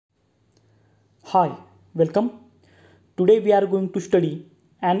Hi, welcome. Today we are going to study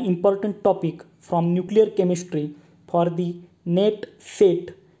an important topic from nuclear chemistry for the NET SET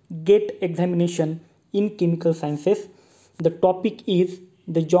GATE examination in chemical sciences. The topic is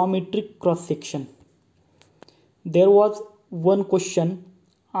the geometric cross section. There was one question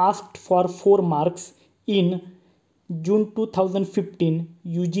asked for 4 marks in June 2015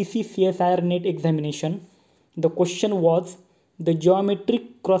 UGC CSIR NET examination. The question was the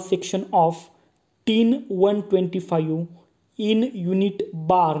geometric cross section of tin 125 in unit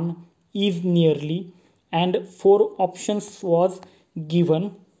barn is nearly, and 4 options was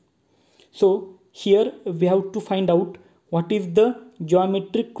given. So here we have to find out what is the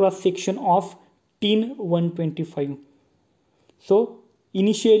geometric cross section of tin 125. So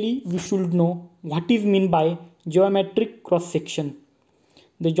initially we should know what is meant by geometric cross section.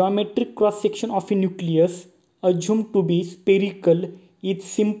 The geometric cross section of a nucleus assumed to be spherical is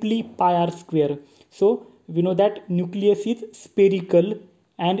simply pi r square. So we know that nucleus is spherical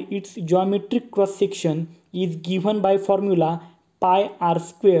and its geometric cross section is given by formula pi r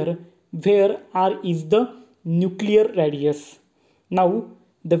square, where r is the nuclear radius. Now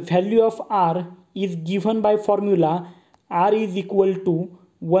the value of r is given by formula r is equal to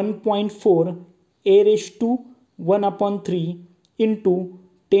 1.4 a raised to 1 upon 3 into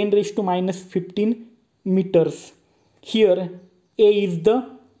 10 raised to minus 15 meters. Here a is the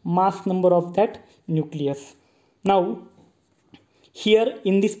mass number of that nucleus. Now here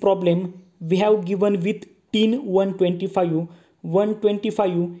in this problem we have given with tin 125.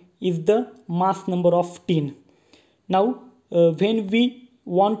 125 is the mass number of tin. Now when we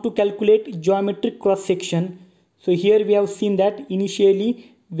want to calculate geometric cross section, so here we have seen that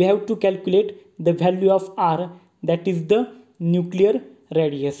initially we have to calculate the value of r, that is the nuclear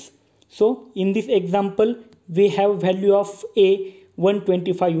radius. So in this example we have value of a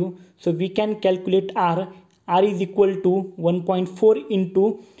 125, so we can calculate r. R is equal to 1.4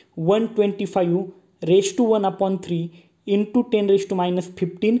 into 125 raised to 1 upon 3 into 10 raised to minus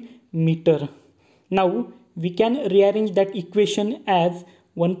 15 meter. Now we can rearrange that equation as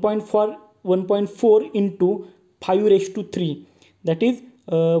 1.4 into 5 raised to 3, that is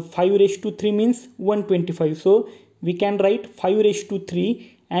 5 raised to 3 means 125. So we can write 5 raised to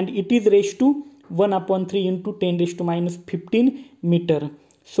 3 and it is raised to 1 upon 3 into 10 raised to minus 15 meter.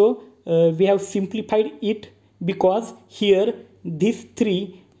 So we have simplified it because here these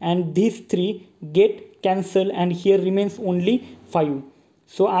 3 and these 3 get cancelled and here remains only 5.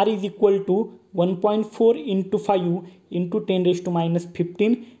 So r is equal to 1.4 into 5 into 10 raised to minus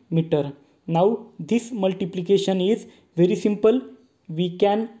 15 meter. Now this multiplication is very simple. We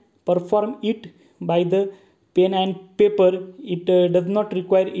can perform it by the pen and paper. It does not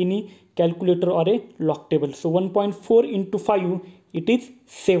require any calculator or a log table. So 1.4 into 5, it is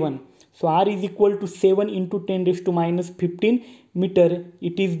 7. So r is equal to 7 into 10 raised to minus 15 meter.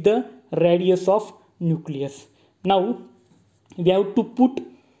 It is the radius of nucleus. Now we have to put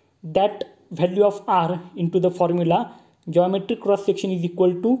that value of r into the formula. Geometric cross section is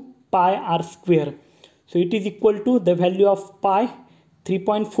equal to pi r square. So it is equal to the value of pi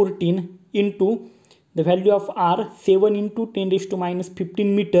 3.14 into the value of r 7 into 10 raised to minus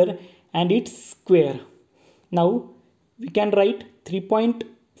 15 meter and its square. Now we can write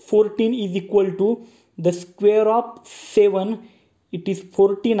 3.14 is equal to the square of 7, it is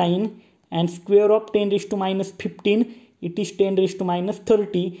 49, and square of 10 raised to minus 15, it is 10 raised to minus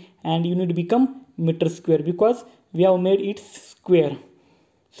 30, and unit become meter square because we have made it square.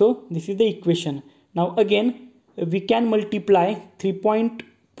 So this is the equation. Now again we can multiply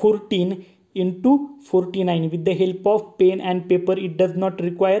 3.14 into 49 with the help of pen and paper. It does not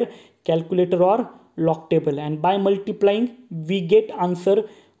require calculator or log table, and by multiplying we get answer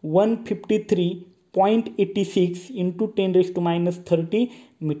 153.86 into 10 raised to minus 30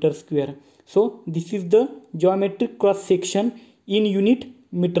 meter square. So this is the geometric cross section in unit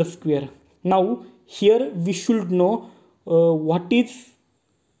meter square. Now here we should know what is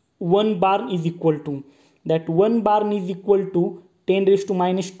 1 barn is equal to. That 1 barn is equal to 10 raised to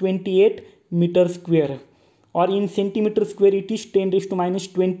minus 28 meter square, or in centimeter square it is 10 raised to minus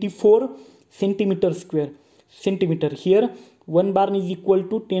 24 centimeter square. Here 1 barn is equal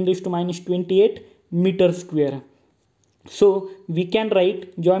to 10 raised to minus 28 meter square. So we can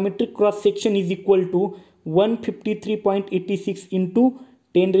write geometric cross section is equal to 153.86 into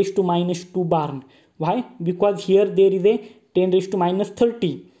 10 raised to minus 2 barn. Why? Because here there is a 10 raised to minus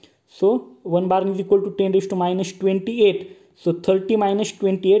 30. So 1 barn is equal to 10 raised to minus 28. So 30 minus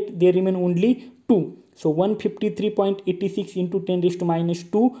 28, there remain only 2. So 153.86 into 10 raised to minus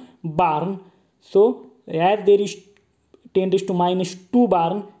 2 barn. So as there is 10 raised to minus 2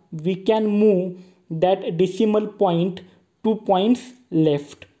 barn, we can move that decimal point 2 points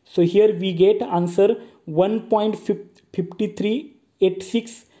left. So here we get answer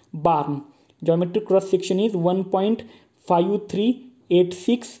 1.5386 barn. Geometric cross section is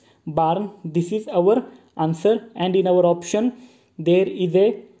 1.5386 barn. This is our answer, and in our option there is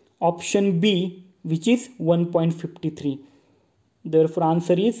a option B which is 1.53. Therefore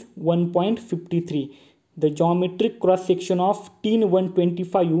answer is 1.53. The geometric cross section of tin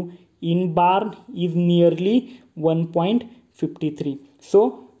 125 in barn is nearly 1.53.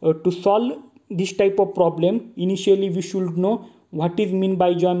 So to solve this type of problem, initially we should know what is meant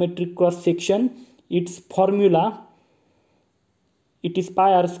by geometric cross section. Its formula, it is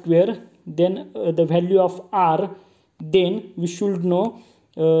pi r square, then the value of r, then we should know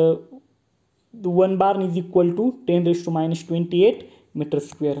the 1 barn is equal to 10 raised to minus 28 meter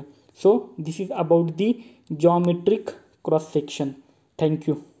square. So this is about the geometric cross section. Thank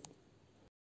you.